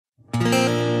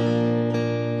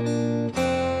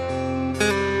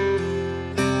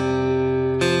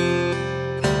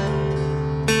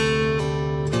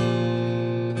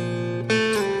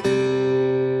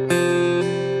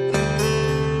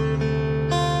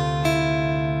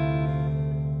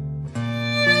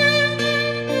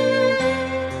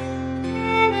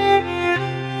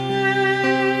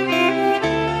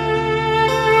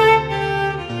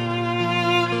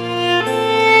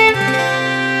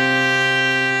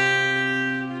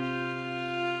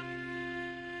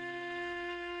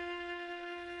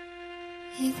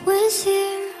It was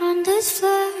here on this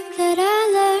floor that I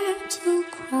learned to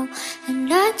grow,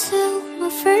 and I took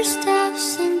my first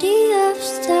steps in the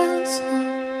upstairs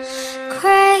hall.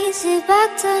 Crazy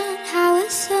back then, how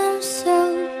it seems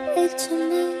so big to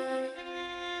me.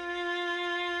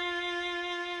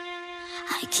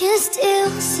 I can still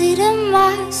see the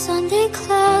marks on the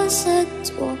closet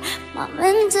door. Mom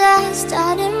and Dad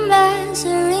started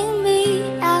measuring me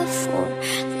at 4.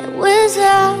 That was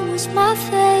always my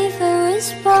favorite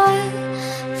spot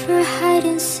for hide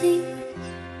and seek.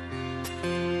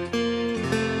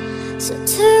 So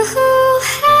to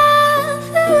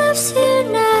whoever lives here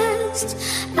next,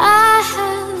 I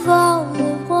have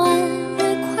only one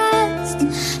request.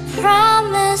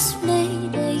 Promise me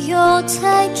that you'll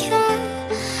take care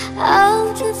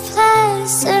of the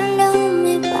place that knew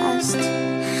me best. I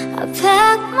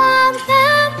pack my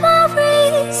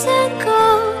memories and go,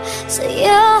 so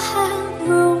you'll have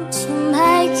room to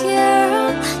make your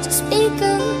own. Just be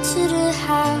good to the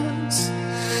house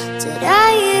that I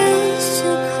used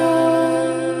to call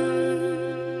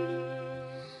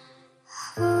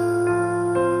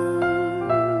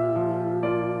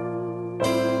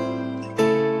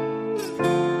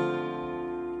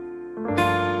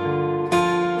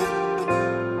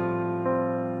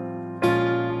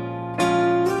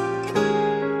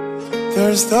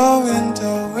There's the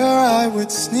window where I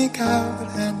would sneak out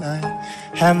at night.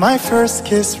 Had my first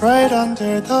kiss right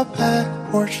under the back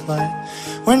porch light.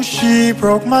 When she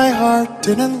broke my heart,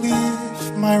 didn't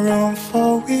leave my room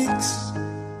for weeks.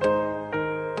 18,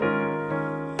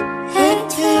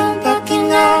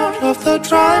 backing out of the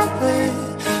driveway.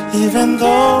 Even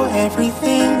though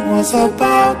everything was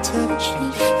about to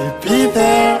change, you'd be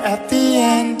there at the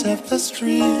end of the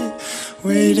street,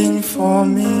 waiting for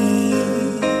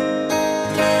me.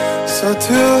 So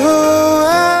to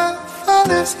whoever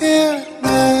lives here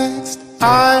next,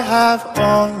 I have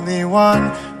only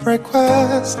one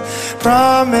request.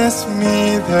 Promise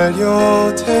me that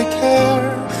you'll take care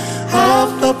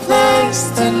of the place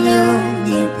that knew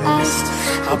me best.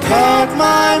 I'll pack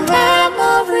my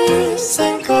memories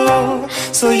and go,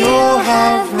 so you'll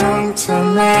have room to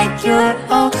make your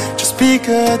own. Just be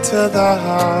good to the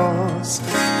house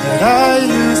that I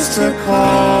used to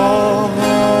call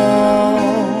home.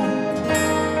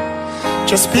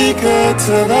 Just be good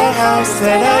to the house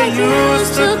that I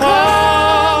used to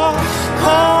call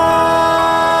home.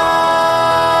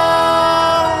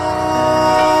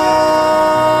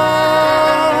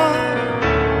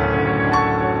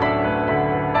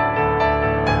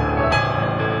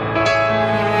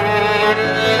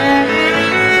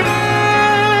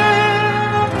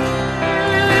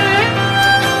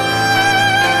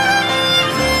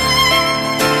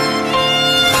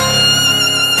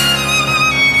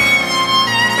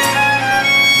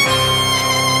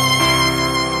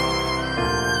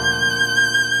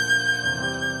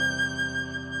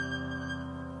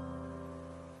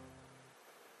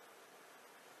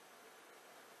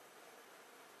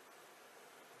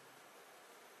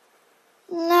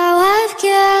 Now I've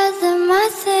gathered my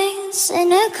things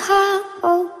in a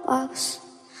cardboard box.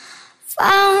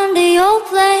 Found the old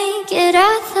blanket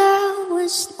I thought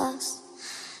was lost.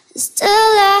 It's the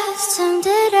last time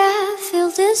that I feel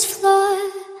this floor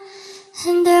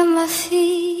under my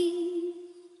feet.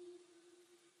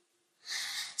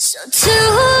 So to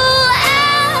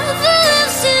whoever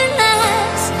lives here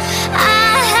next,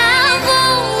 I have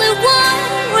only one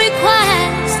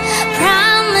request.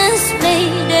 Promise me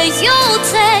that you'll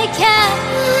take care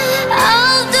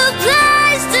of the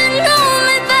place that knew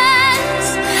me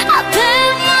best. I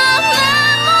pack my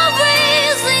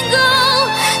memories and go,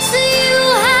 so you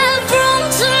have room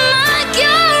to make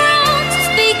your own. Just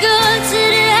be good to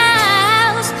the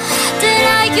house that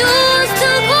I used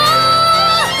to go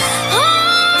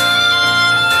home.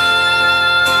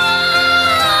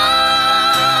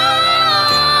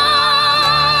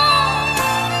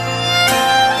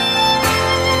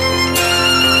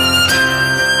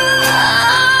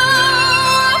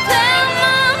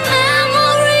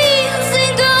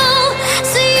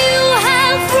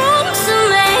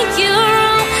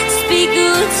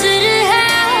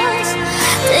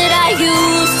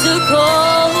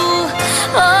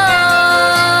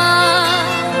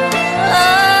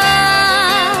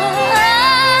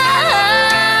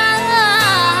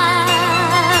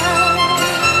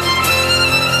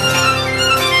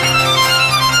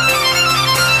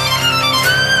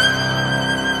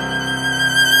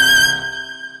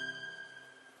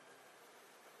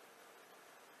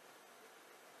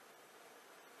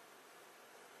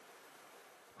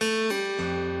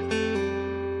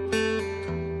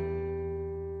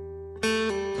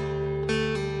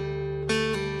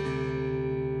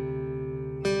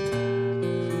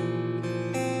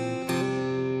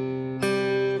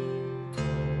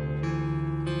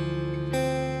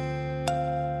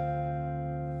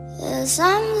 'cause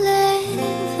I'm